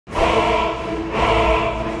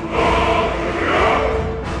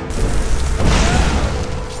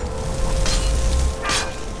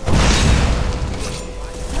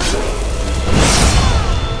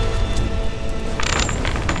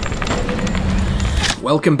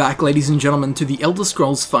Welcome back, ladies and gentlemen, to the Elder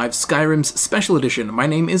Scrolls V Skyrim's Special Edition. My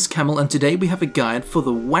name is Camel, and today we have a guide for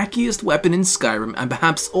the wackiest weapon in Skyrim and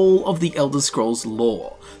perhaps all of the Elder Scrolls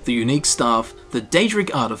lore. The unique staff, the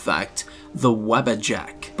Daedric artifact, the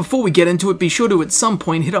Wabbajack. Before we get into it, be sure to at some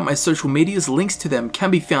point hit up my social medias. Links to them can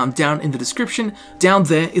be found down in the description. Down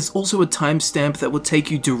there is also a timestamp that will take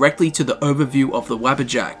you directly to the overview of the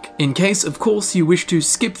Wabbajack, in case, of course, you wish to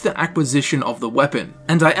skip the acquisition of the weapon.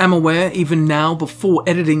 And I am aware, even now before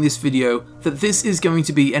editing this video, that this is going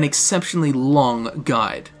to be an exceptionally long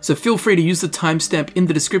guide. So feel free to use the timestamp in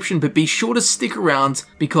the description, but be sure to stick around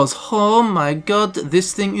because, oh my god,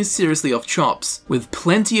 this thing is seriously off chops, with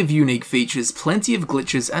plenty of unique features, plenty of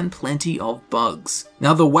glitches, and plenty of bugs.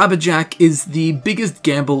 Now, the Wabbajack is the biggest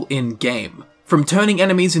gamble in game. From turning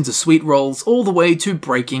enemies into sweet rolls all the way to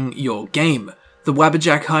breaking your game. The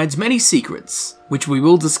Wabbajack hides many secrets, which we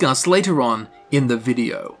will discuss later on in the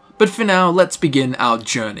video. But for now, let's begin our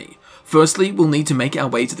journey. Firstly, we'll need to make our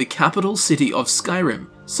way to the capital city of Skyrim,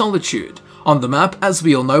 Solitude. On the map, as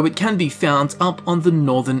we all know, it can be found up on the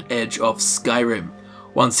northern edge of Skyrim.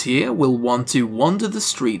 Once here, we'll want to wander the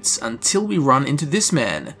streets until we run into this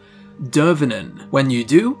man, Dervinen. When you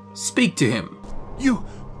do, speak to him.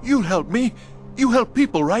 You help me? You help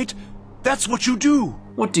people, right? That's what you do!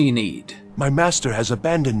 What do you need? My master has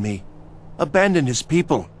abandoned me. Abandoned his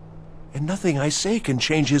people. And nothing I say can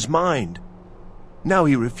change his mind. Now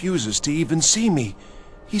he refuses to even see me.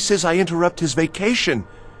 He says I interrupt his vacation.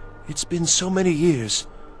 It's been so many years.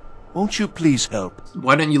 Won't you please help?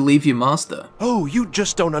 Why don't you leave your master? Oh, you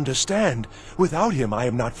just don't understand. Without him I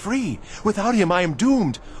am not free. Without him I am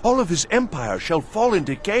doomed. All of his empire shall fall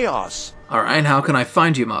into chaos. Alright, how can I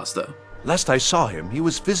find your master? Last I saw him, he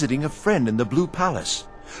was visiting a friend in the Blue Palace.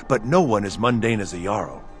 But no one as mundane as a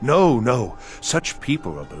Jarl. No, such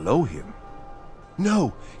people are below him.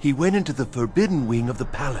 No, he went into the forbidden wing of the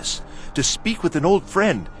palace to speak with an old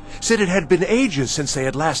friend. Said it had been ages since they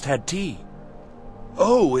had last had tea.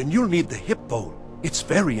 Oh, and you'll need the hip bone. It's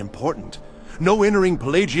very important. No entering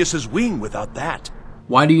Pelagius's wing without that.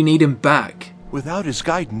 Why do you need him back? Without his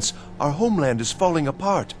guidance, our homeland is falling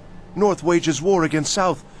apart. North wages war against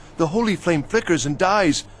South. The holy flame flickers and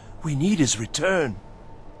dies. We need his return.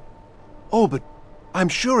 Oh, but I'm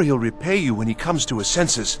sure he'll repay you when he comes to his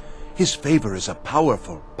senses. His favor is a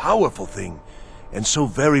powerful, powerful thing, and so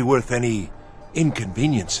very worth any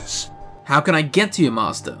inconveniences. How can I get to your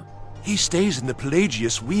master? He stays in the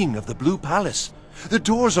Pelagius wing of the Blue Palace. The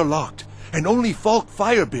doors are locked, and only Falk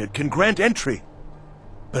Firebeard can grant entry.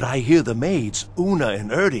 But I hear the maids, Una and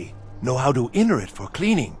Erdi, know how to enter it for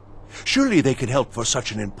cleaning. Surely they could help for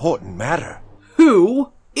such an important matter.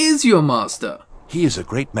 Who is your master? He is a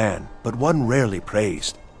great man, but one rarely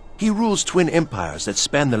praised. He rules twin empires that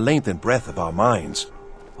span the length and breadth of our minds.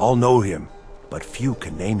 All know him, but few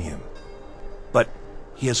can name him. But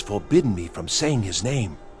he has forbidden me from saying his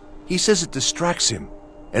name. He says it distracts him,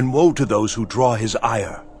 and woe to those who draw his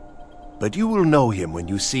ire. But you will know him when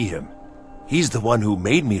you see him. He's the one who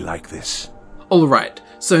made me like this. Alright,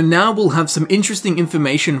 so now we'll have some interesting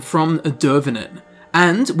information from Dervinen.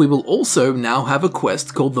 And we will also now have a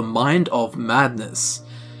quest called the Mind of Madness.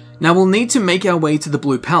 Now we'll need to make our way to the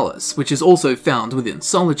Blue Palace, which is also found within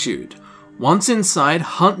Solitude. Once inside,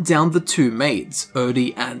 hunt down the two maids,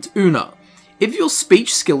 Erdi and Una. If your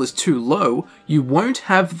speech skill is too low, you won't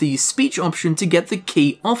have the speech option to get the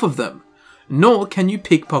key off of them, nor can you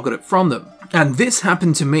pickpocket it from them. And this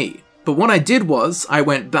happened to me, but what I did was, I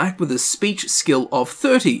went back with a speech skill of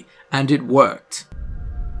 30, and it worked.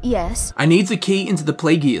 Yes? I need the key into the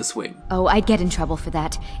Pelagius wing. Oh, I'd get in trouble for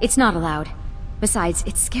that. It's not allowed. Besides,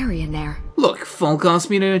 it's scary in there. Look, Falk asked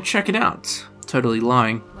me to check it out. Totally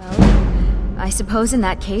lying. Well, I suppose in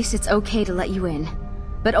that case it's okay to let you in.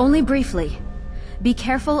 But only briefly. Be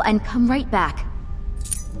careful and come right back.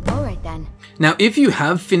 Alright then. Now, if you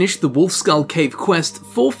have finished the Wolfskull Cave quest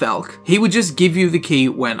for Falk, he would just give you the key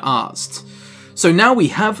when asked. So now we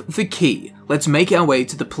have the key. Let's make our way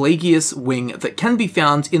to the Pelagius wing that can be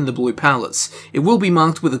found in the Blue Palace. It will be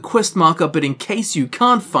marked with a quest marker, but in case you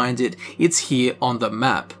can't find it, it's here on the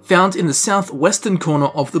map, found in the southwestern corner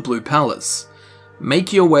of the Blue Palace.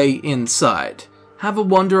 Make your way inside, have a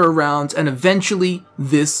wander around, and eventually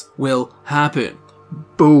this will happen.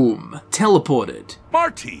 Boom. Teleported.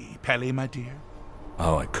 Marty, Pelly, my dear.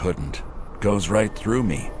 Oh, I couldn't. Goes right through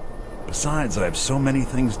me. Besides, I have so many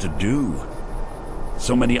things to do.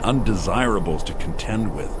 So many undesirables to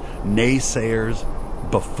contend with. Naysayers,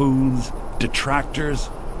 buffoons, detractors.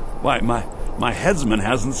 Why, my headsman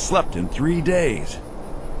hasn't slept in 3 days.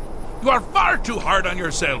 You are far too hard on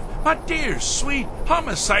yourself, my dear, sweet,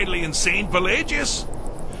 homicidally insane Pelagius.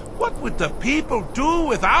 What would the people do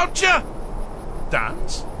without you?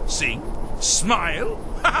 Dance, sing, smile,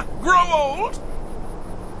 grow old?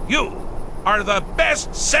 You are the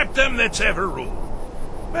best septum that's ever ruled.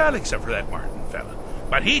 Well, except for that Martin fella.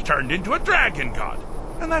 But he turned into a dragon god,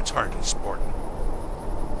 and that's hardly sporting.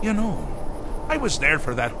 You know, I was there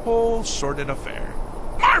for that whole sordid affair.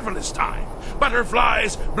 Marvelous time.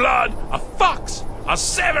 Butterflies, blood, a fox, a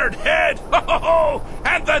severed head,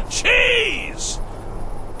 and the cheese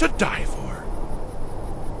to die for.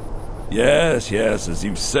 Yes, as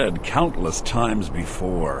you've said countless times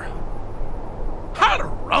before.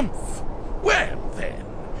 Harumph! Well then,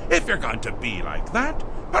 if you're going to be like that,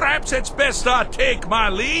 perhaps it's best I take my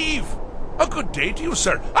leave. A good day to you,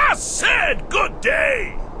 sir. I said good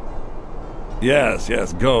day!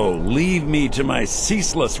 Yes, go. Leave me to my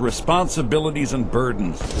ceaseless responsibilities and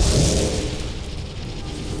burdens.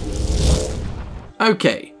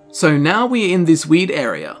 Okay, so now we're in this weird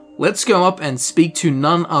area. Let's go up and speak to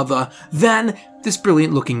none other than this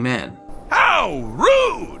brilliant looking man. How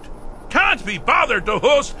rude! Can't be bothered to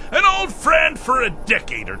host an old friend for a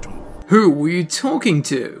decade or two. Who were you talking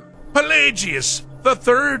to? Pelagius the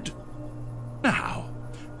Third. Now,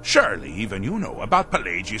 surely even you know about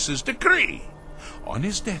Pelagius's decree. On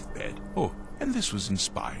his deathbed, and this was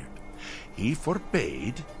inspired, he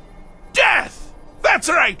forbade death! That's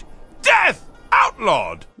right! Death!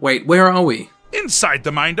 Outlawed! Wait, where are we? Inside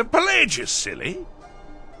the mind of Pelagius, silly.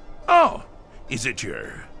 Oh, is it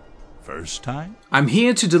your first time? I'm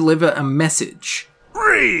here to deliver a message.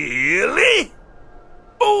 Really?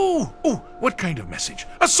 Oh, what kind of message?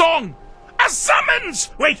 A song? A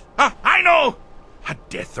summons! Wait, I know! A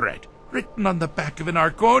death threat written on the back of an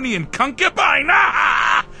Argonian concubine.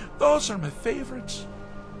 Those are my favorites.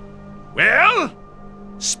 Well,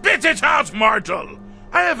 spit it out, mortal.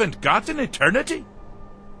 I haven't got an eternity.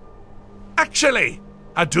 Actually,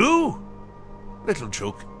 I do. Little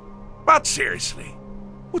joke. But seriously,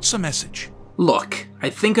 what's the message? Look, I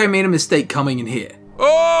think I made a mistake coming in here.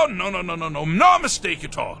 Oh, no mistake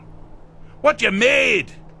at all. What you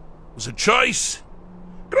made was a choice.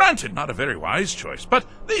 Granted, not a very wise choice, but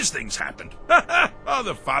these things happened. Oh,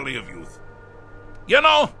 the folly of youth. You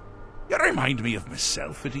know, you remind me of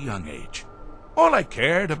myself at a young age. All I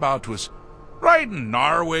cared about was riding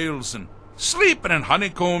narwhals and sleeping in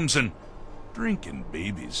honeycombs and drinking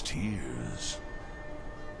babies' tears.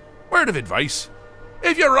 Word of advice,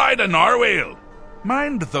 if you ride a narwhal,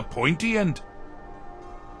 mind the pointy end.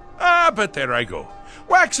 But there I go,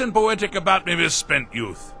 waxing poetic about my misspent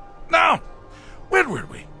youth. Now, where were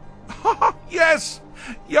we? Yes,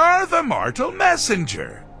 you're the mortal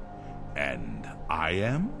messenger. And I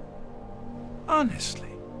am?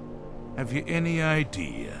 Honestly, have you any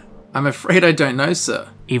idea? I'm afraid I don't know, sir.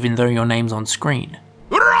 Even though your name's on screen.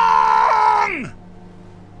 Wrong!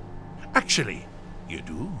 Actually, you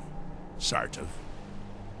do, sort of.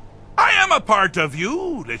 I am a part of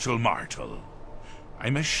you, little mortal.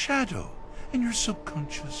 I'm a shadow in your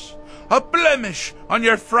subconscious, a blemish on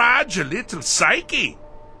your fragile little psyche.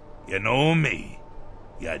 You know me,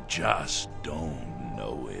 you just don't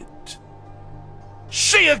know it.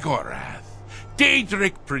 Sheogorath,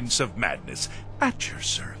 Daedric Prince of Madness, at your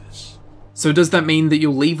service. So does that mean that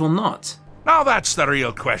you'll leave or not? Now that's the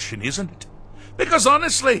real question, isn't it? Because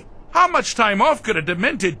honestly, how much time off could a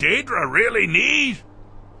demented Daedra really need?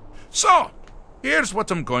 So, here's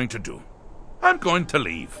what I'm going to do. I'm going to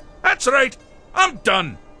leave. That's right, I'm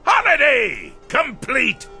done. Holiday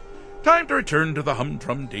complete. Time to return to the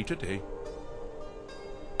humdrum day-to-day.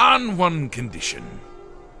 On one condition.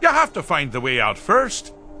 You have to find the way out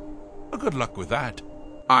first. Well, good luck with that.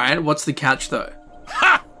 Alright, what's the catch though?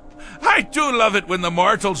 Ha! I do love it when the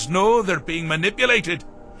mortals know they're being manipulated.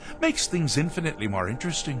 Makes things infinitely more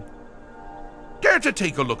interesting. Care to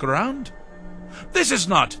take a look around? This is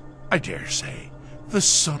not, I dare say, the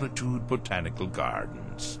Solitude Botanical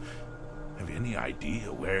Gardens. Have you any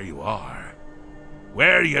idea where you are?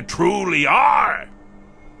 Where you truly are?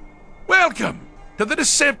 Welcome to the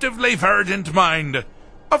deceptively verdant mind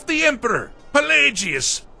of the Emperor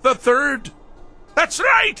Pelagius the Third. That's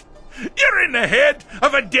right! You're in the head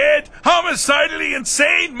of a dead, homicidally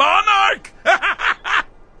insane monarch!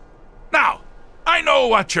 Now, I know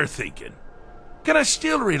what you're thinking. Can I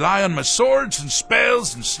still rely on my swords and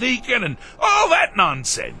spells and sneaking and all that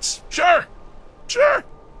nonsense? Sure.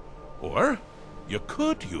 Or you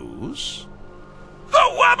could use the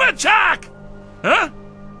Wabbajack!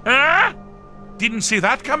 Huh? Didn't see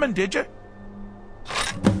that coming, did you?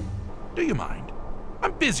 Do you mind?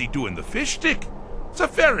 I'm busy doing the fish stick. It's a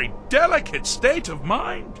very delicate state of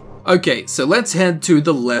mind. Okay, so let's head to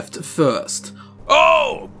the left first.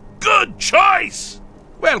 Oh, good choice!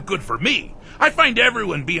 Well, good for me. I find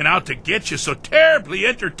everyone being out to get you so terribly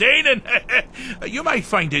entertaining. You might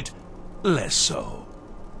find it less so.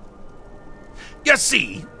 You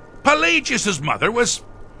see, Pelagius's mother was,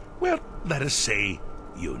 well, let us say,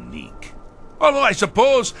 unique. Although I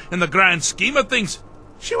suppose, in the grand scheme of things,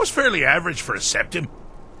 she was fairly average for a septim.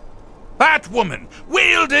 That woman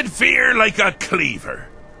wielded fear like a cleaver.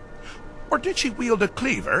 Or did she wield a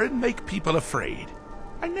cleaver and make people afraid?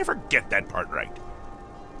 I never get that part right.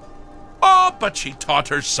 Oh, but she taught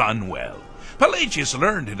her son well. Pelagius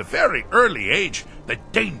learned at a very early age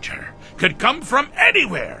that danger could come from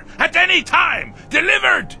anywhere, at any time,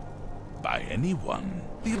 delivered by anyone.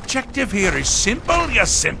 The objective here is simple, you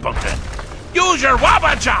simpleton. Use your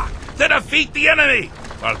Wabbajack to defeat the enemy,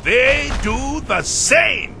 while they do the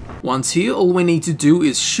same. Once here, all we need to do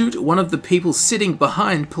is shoot one of the people sitting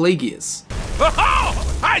behind Pelagius.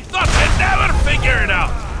 Oh, I thought I'd never figure it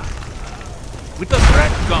out. With the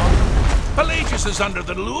threat gone, Pelagius is under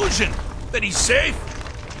the delusion that he's safe,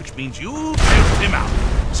 which means you helped him out,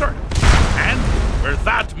 sir. And we're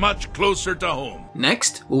that much closer to home.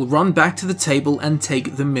 Next, we'll run back to the table and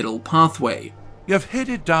take the middle pathway. You've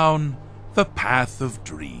headed down the path of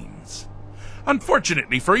dreams.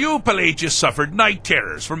 Unfortunately for you, Pelagius suffered night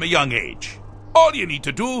terrors from a young age. All you need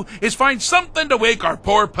to do is find something to wake our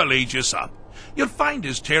poor Pelagius up. You'll find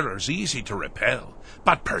his terrors easy to repel,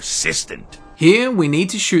 but persistent. Here, we need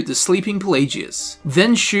to shoot the sleeping Pelagius,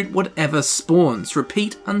 then shoot whatever spawns.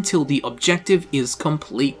 Repeat until the objective is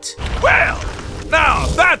complete. Well, now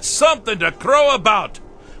that's something to crow about.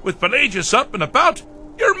 With Pelagius up and about,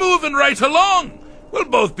 you're moving right along. We'll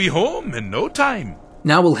both be home in no time.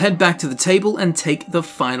 Now we'll head back to the table and take the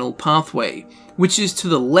final pathway, which is to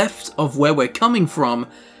the left of where we're coming from,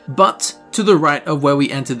 but to the right of where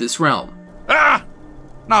we entered this realm. Ah!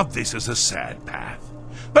 Now this is a sad path.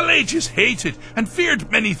 Pelagius hated and feared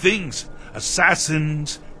many things.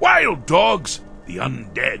 Assassins, wild dogs, the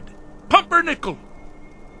undead, pumpernickel.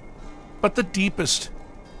 But the deepest,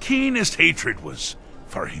 keenest hatred was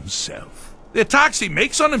for himself. The attacks he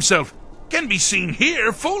makes on himself can be seen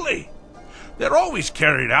here fully. They're always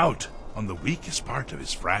carried out on the weakest part of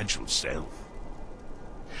his fragile self.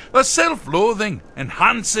 The self-loathing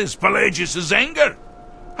enhances Pelagius's anger.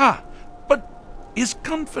 But his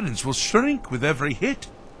confidence will shrink with every hit.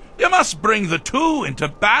 You must bring the two into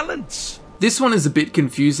balance. This one is a bit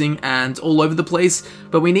confusing and all over the place,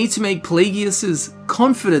 but we need to make Pelagius's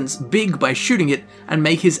confidence big by shooting it and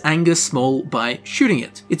make his anger small by shooting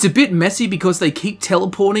it. It's a bit messy because they keep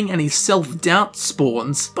teleporting and his self-doubt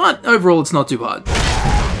spawns, but overall it's not too hard.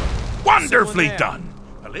 Wonderfully done.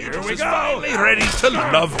 Pelagius is finally ready to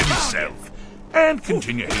love himself and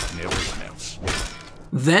continue hating everyone else.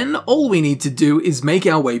 Then all we need to do is make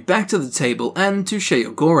our way back to the table and to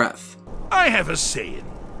Sheogorath. I have a saying.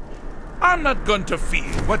 I'm not going to feel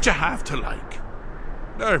what you have to like.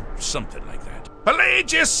 Or something like that.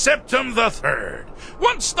 Pelagius Septim III,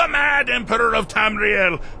 once the mad emperor of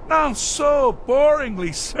Tamriel, now so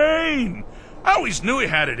boringly sane. I always knew he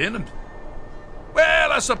had it in him.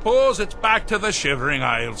 Well, I suppose it's back to the Shivering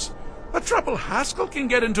Isles. The trouble Haskell can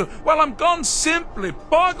get into while I'm gone simply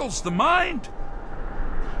boggles the mind.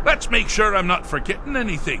 Let's make sure I'm not forgetting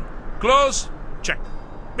anything. Clothes? Check.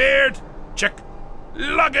 Beard? Check.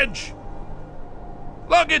 Luggage?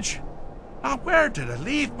 Luggage? Now, where did I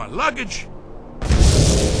leave my luggage?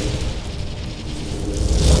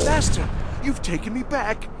 Master, you've taken me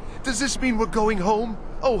back. Does this mean we're going home?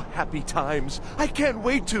 Oh, happy times. I can't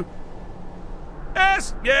wait to...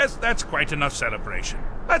 Yes, that's quite enough celebration.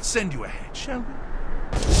 Let's send you ahead, shall we?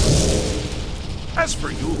 As for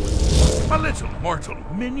you, my little mortal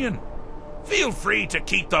minion, feel free to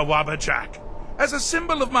keep the Wabbajack as a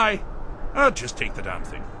symbol of my... just take the damn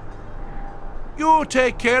thing. You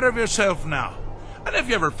take care of yourself now, and if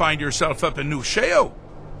you ever find yourself up in New Sheo,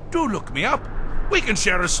 do look me up. We can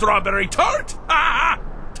share a strawberry tart. Ha ha!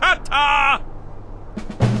 Ta-ta!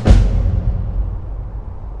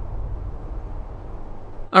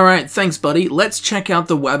 Alright, thanks buddy, let's check out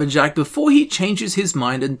the Wabbajack before he changes his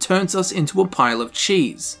mind and turns us into a pile of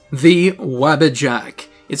cheese. The Wabbajack.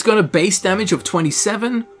 It's got a base damage of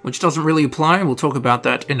 27, which doesn't really apply, and we'll talk about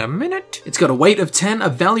that in a minute. It's got a weight of 10, a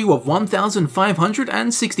value of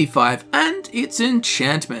 1,565, and its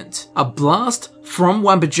enchantment. A blast from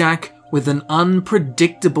Wabbajack with an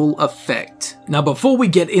unpredictable effect. Now before we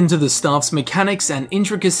get into the staff's mechanics and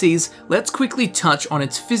intricacies, let's quickly touch on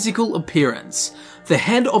its physical appearance. The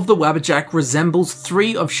head of the Wabbajack resembles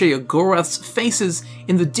 3 of Sheogorath's faces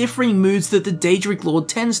in the differing moods that the Daedric Lord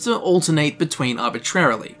tends to alternate between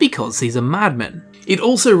arbitrarily, because he's a madman. It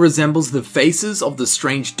also resembles the faces of the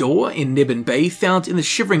strange door in Nibbin Bay found in the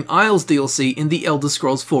Shivering Isles DLC in the Elder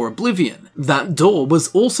Scrolls IV Oblivion. That door was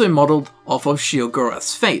also modelled off of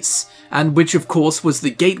Sheogorath's face, and which of course was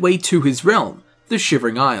the gateway to his realm, the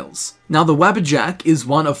Shivering Isles. Now the Wabbajack is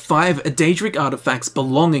one of 5 Daedric artifacts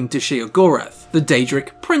belonging to Sheogorath, the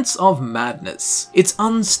Daedric Prince of Madness. Its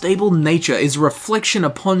unstable nature is a reflection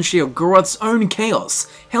upon Sheogorath's own chaos,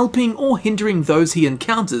 helping or hindering those he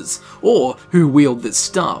encounters, or who wield this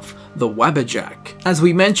staff, the Wabbajack. As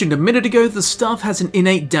we mentioned a minute ago, the staff has an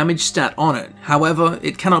innate damage stat on it. However,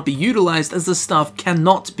 it cannot be utilized as the staff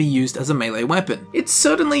cannot be used as a melee weapon. It's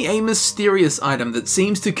certainly a mysterious item that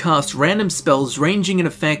seems to cast random spells ranging in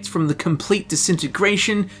effect from the complete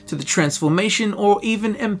disintegration to the transformation or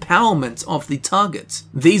even empowerment of the target.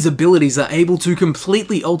 These abilities are able to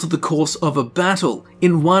completely alter the course of a battle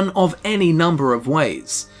in one of any number of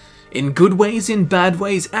ways. In good ways, in bad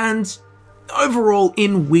ways, and overall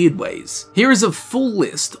in weird ways. Here is a full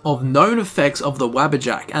list of known effects of the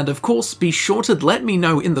Wabbajack, and of course be sure to let me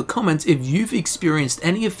know in the comments if you've experienced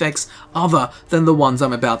any effects other than the ones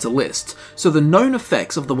I'm about to list. So the known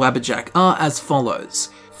effects of the Wabbajack are as follows: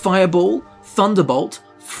 Fireball, Thunderbolt,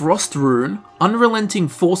 Frost Rune, Unrelenting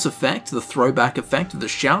Force Effect, the throwback effect of the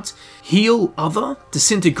shout, Heal Other,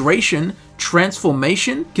 Disintegration,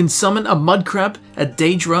 Transformation, can summon a Mudcrab, a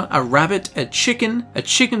Daedra, a Rabbit, a chicken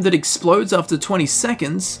that explodes after 20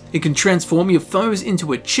 seconds. It can transform your foes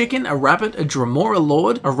into a chicken, a rabbit, a Dremora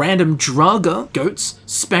Lord, a random Draga, goats,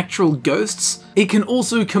 spectral ghosts. It can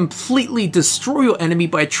also completely destroy your enemy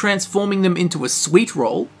by transforming them into a sweet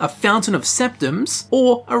roll, a Fountain of Septims,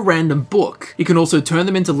 or a random book. It can also turn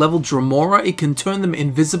them into level Dremora, it can turn them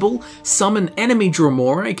invisible, summon enemy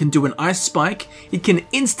Dremora, it can do an ice spike, it can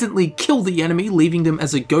instantly kill the enemy, leaving them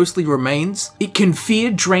as a ghostly remains. It can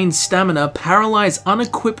fear, drain stamina, paralyze,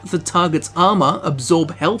 unequip the target's armor,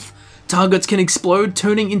 absorb health. Targets can explode,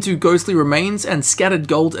 turning into ghostly remains and scattered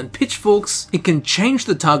gold and pitchforks. It can change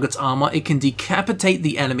the target's armor, it can decapitate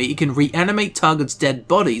the enemy, it can reanimate targets' dead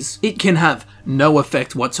bodies. It can have no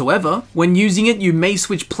effect whatsoever. When using it, you may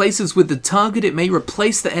switch places with the target, it may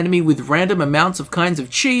replace the enemy with random amounts of kinds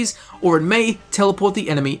of cheese, or it may teleport the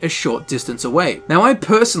enemy a short distance away. Now I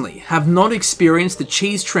personally have not experienced the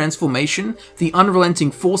cheese transformation, the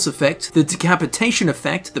unrelenting force effect, the decapitation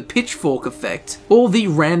effect, the pitchfork effect, or the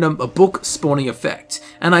random book spawning effect.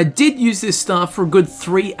 And I did use this staff for a good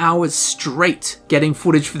 3 hours straight getting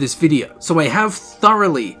footage for this video, so I have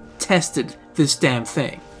thoroughly tested this damn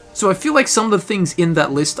thing. So I feel like some of the things in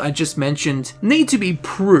that list I just mentioned need to be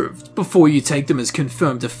proved before you take them as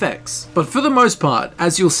confirmed effects. But for the most part,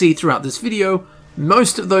 as you'll see throughout this video,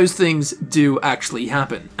 most of those things do actually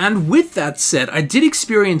happen. And with that said, I did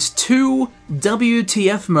experience 2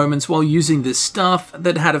 WTF moments while using this staff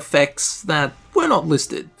that had effects that were not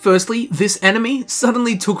listed. Firstly, this enemy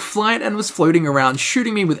suddenly took flight and was floating around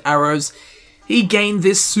shooting me with arrows. He gained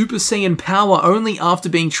this Super Saiyan power only after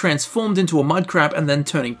being transformed into a mudcrab and then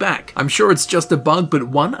turning back. I'm sure it's just a bug, but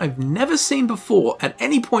one I've never seen before at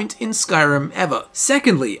any point in Skyrim ever.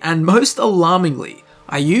 Secondly, and most alarmingly,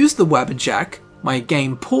 I used the Wabbajack, my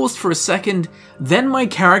game paused for a second, then my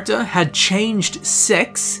character had changed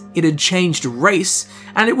sex, it had changed race,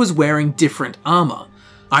 and it was wearing different armor.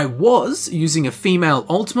 I was using a female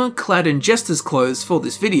Ultima clad in Jester's clothes for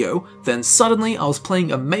this video, then suddenly I was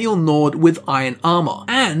playing a male Nord with iron armor.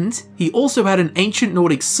 And he also had an ancient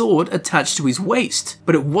Nordic sword attached to his waist,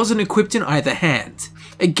 but it wasn't equipped in either hand.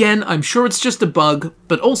 Again, I'm sure it's just a bug,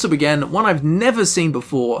 but also again, one I've never seen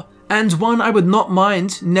before, and one I would not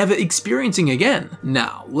mind never experiencing again.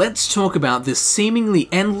 Now, let's talk about the seemingly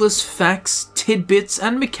endless facts, tidbits,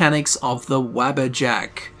 and mechanics of the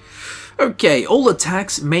Wabbajack. Okay, all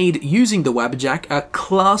attacks made using the Wabbajack are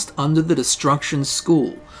classed under the Destruction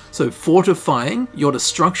School, so fortifying your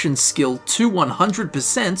Destruction skill to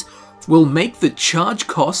 100% will make the charge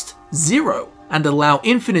cost 0, and allow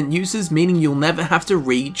infinite uses, meaning you'll never have to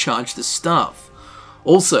recharge the staff.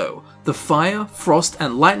 Also, the Fire, Frost,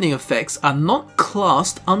 and Lightning effects are not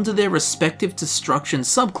classed under their respective Destruction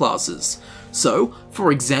subclasses. So,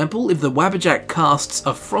 for example, if the Wabbajack casts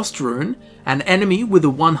a Frost Rune, an enemy with a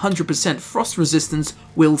 100% frost resistance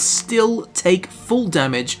will still take full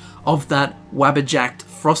damage of that Wabbajacked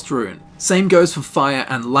Frost Rune. Same goes for Fire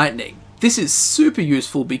and Lightning. This is super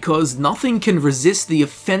useful because nothing can resist the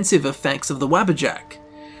offensive effects of the Wabbajack.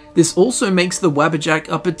 This also makes the Wabbajack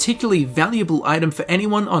a particularly valuable item for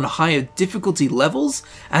anyone on higher difficulty levels,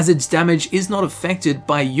 as its damage is not affected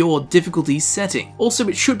by your difficulty setting. Also,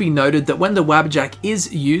 it should be noted that when the Wabbajack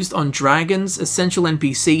is used on dragons, essential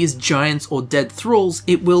NPCs, giants, or dead thralls,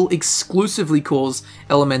 it will exclusively cause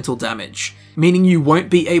elemental damage, meaning you won't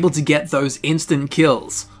be able to get those instant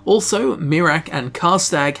kills. Also, Mirak and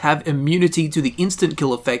Karstag have immunity to the instant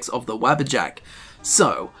kill effects of the Wabbajack,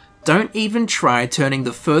 so don't even try turning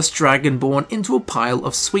the first Dragonborn into a pile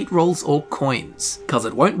of sweet rolls or coins, cause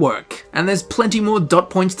it won't work. And there's plenty more dot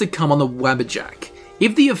points to come on the Wabbajack.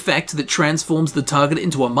 If the effect that transforms the target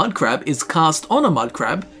into a mudcrab is cast on a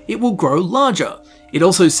mudcrab, it will grow larger. It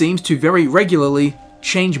also seems to very regularly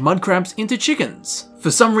change mudcrabs into chickens. For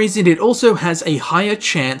some reason, it also has a higher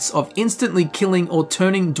chance of instantly killing or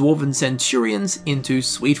turning dwarven centurions into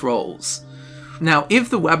sweet rolls. Now, if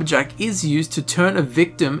the Wabbajack is used to turn a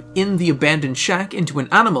victim in the abandoned shack into an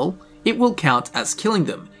animal, it will count as killing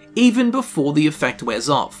them, even before the effect wears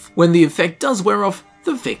off. When the effect does wear off,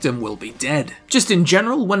 the victim will be dead. Just in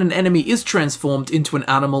general, when an enemy is transformed into an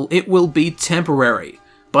animal, it will be temporary.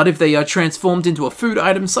 But if they are transformed into a food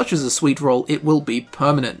item such as a sweet roll, it will be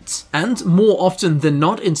permanent. And more often than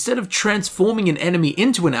not, instead of transforming an enemy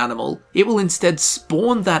into an animal, it will instead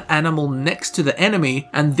spawn that animal next to the enemy,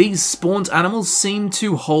 and these spawned animals seem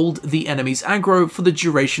to hold the enemy's aggro for the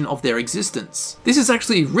duration of their existence. This is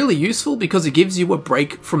actually really useful because it gives you a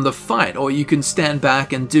break from the fight, or you can stand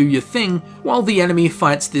back and do your thing while the enemy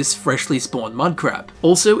fights this freshly spawned mudcrab.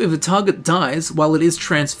 Also, if a target dies while it is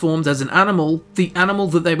transformed as an animal, the animal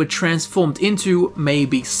that they were transformed into may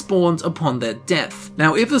be spawned upon their death.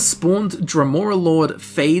 Now, if a spawned Dremora Lord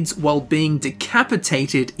fades while being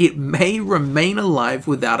decapitated, it may remain alive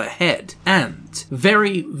without a head. And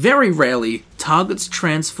very, very rarely, targets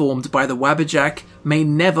transformed by the Wabbajack may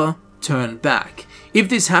never turn back. If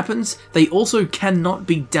this happens, they also cannot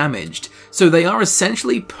be damaged, so they are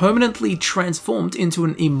essentially permanently transformed into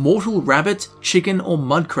an immortal rabbit, chicken, or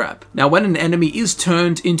mudcrab. Now, when an enemy is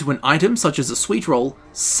turned into an item such as a sweet roll,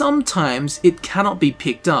 sometimes it cannot be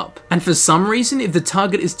picked up. And for some reason, if the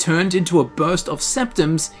target is turned into a burst of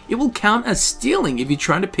septims, it will count as stealing if you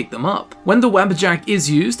try to pick them up. When the Wabbajack is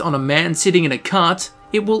used on a man sitting in a cart,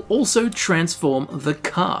 it will also transform the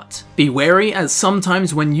cart. Be wary, as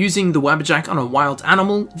sometimes when using the Wabbajack on a wild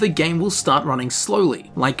animal, the game will start running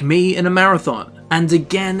slowly, like me in a marathon. And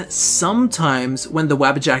again, sometimes when the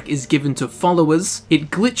Wabbajack is given to followers,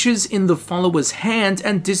 it glitches in the follower's hand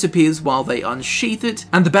and disappears while they unsheath it.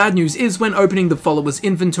 And the bad news is, when opening the follower's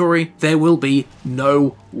inventory, there will be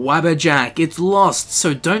no Wabbajack. It's lost,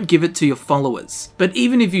 so don't give it to your followers. But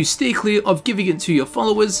even if you steer clear of giving it to your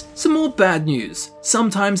followers, some more bad news.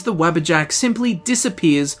 Sometimes the Wabbajack simply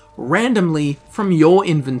disappears randomly from your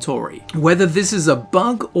inventory. Whether this is a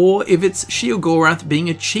bug or if it's Sheogorath being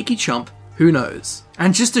a cheeky chump, who knows?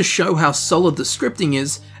 And just to show how solid the scripting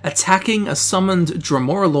is, attacking a summoned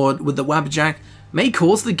Dremora Lord with the Wabbajack may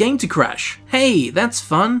cause the game to crash. Hey, that's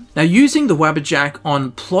fun. Now, using the Wabbajack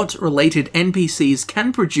on plot-related NPCs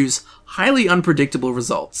can produce highly unpredictable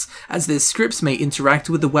results, as their scripts may interact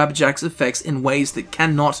with the Wabbajack's effects in ways that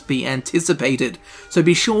cannot be anticipated, so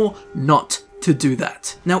be sure not to do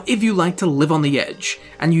that. Now, if you like to live on the edge,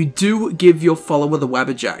 and you do give your follower the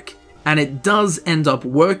Wabbajack, and it does end up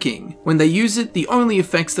working, when they use it, the only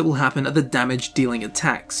effects that will happen are the damage dealing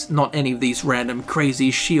attacks, not any of these random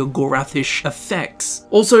crazy Sheogorathish effects.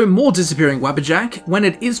 Also, more disappearing Wabbajack, when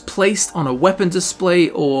it is placed on a weapon display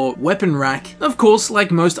or weapon rack, of course, like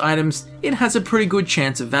most items, it has a pretty good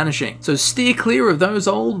chance of vanishing, so steer clear of those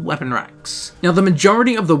old weapon racks. Now, the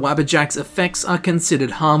majority of the Wabbajack's effects are considered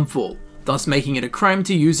harmful, thus making it a crime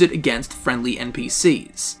to use it against friendly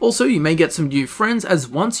NPCs. Also, you may get some new friends, as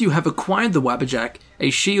once you have acquired the Wabbajack,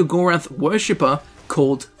 a Sheogorath worshipper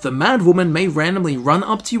called the Madwoman may randomly run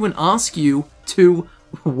up to you and ask you to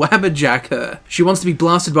Wabbajack her. She wants to be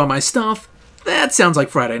blasted by my staff. That sounds like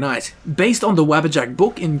Friday night. Based on the Wabbajack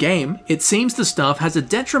book in-game, it seems the staff has a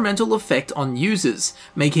detrimental effect on users,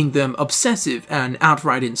 making them obsessive and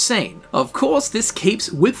outright insane. Of course, this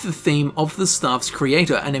keeps with the theme of the staff's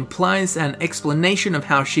creator and implies an explanation of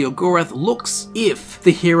how Sheogorath looks if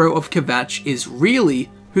the hero of Kvatch is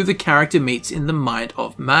really who the character meets in the Mind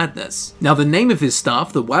of Madness. Now, the name of his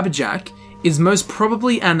staff, the Wabbajack, is most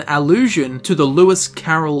probably an allusion to the Lewis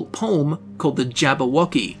Carroll poem called the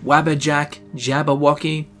Jabberwocky. Wabbajack,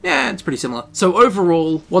 Jabberwocky, yeah, it's pretty similar. So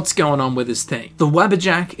overall, what's going on with this thing? The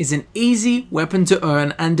Wabbajack is an easy weapon to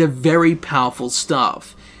earn and a very powerful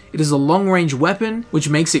staff. It is a long-range weapon, which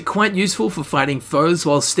makes it quite useful for fighting foes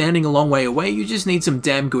while standing a long way away. You just need some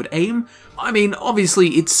damn good aim. I mean, obviously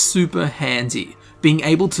it's super handy, being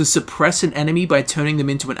able to suppress an enemy by turning them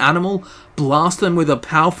into an animal, blast them with a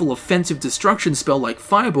powerful offensive destruction spell like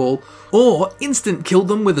Fireball, or instant kill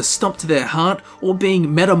them with a stop to their heart, or being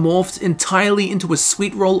metamorphed entirely into a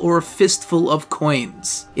sweet roll or a fistful of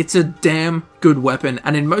coins. It's a damn good weapon,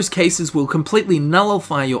 and in most cases will completely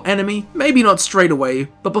nullify your enemy, maybe not straight away,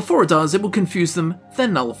 but before it does, it will confuse them,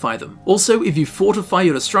 then nullify them. Also, if you fortify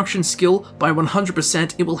your destruction skill by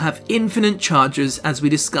 100%, it will have infinite charges, as we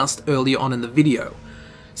discussed earlier on in the video.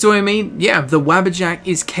 So I mean, yeah, the Wabbajack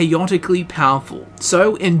is chaotically powerful,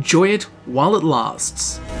 so enjoy it while it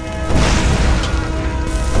lasts.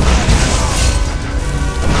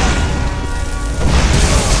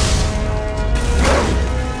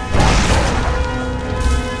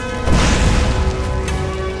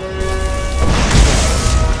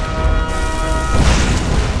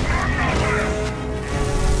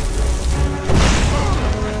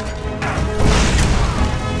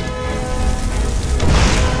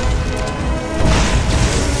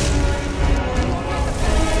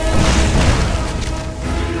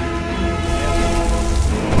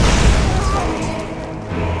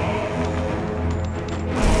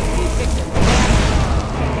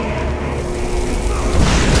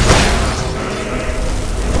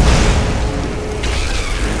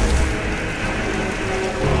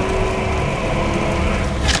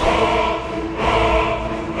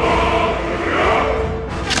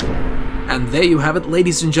 And there you have it,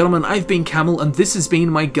 ladies and gentlemen, I've been Camel, and this has been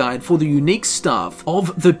my guide for the unique staff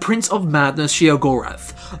of the Prince of Madness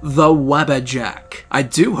Sheogorath, the Wabbajack. I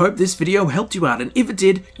do hope this video helped you out, and if it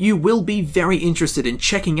did, you will be very interested in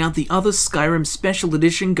checking out the other Skyrim Special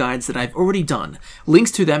Edition guides that I've already done.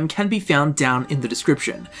 Links to them can be found down in the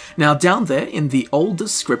description. Now down there in the old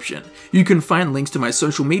description, you can find links to my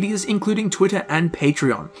social medias, including Twitter and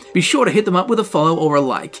Patreon. Be sure to hit them up with a follow or a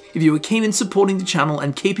like if you are keen in supporting the channel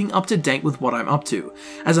and keeping up to date with what I'm up to.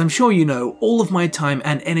 As I'm sure you know, all of my time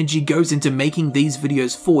and energy goes into making these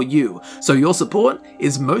videos for you, so your support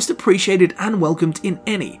is most appreciated and welcomed in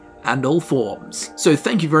any and all forms. So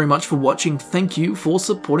thank you very much for watching, thank you for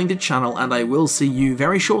supporting the channel, and I will see you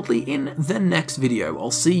very shortly in the next video.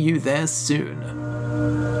 I'll see you there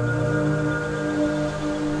soon.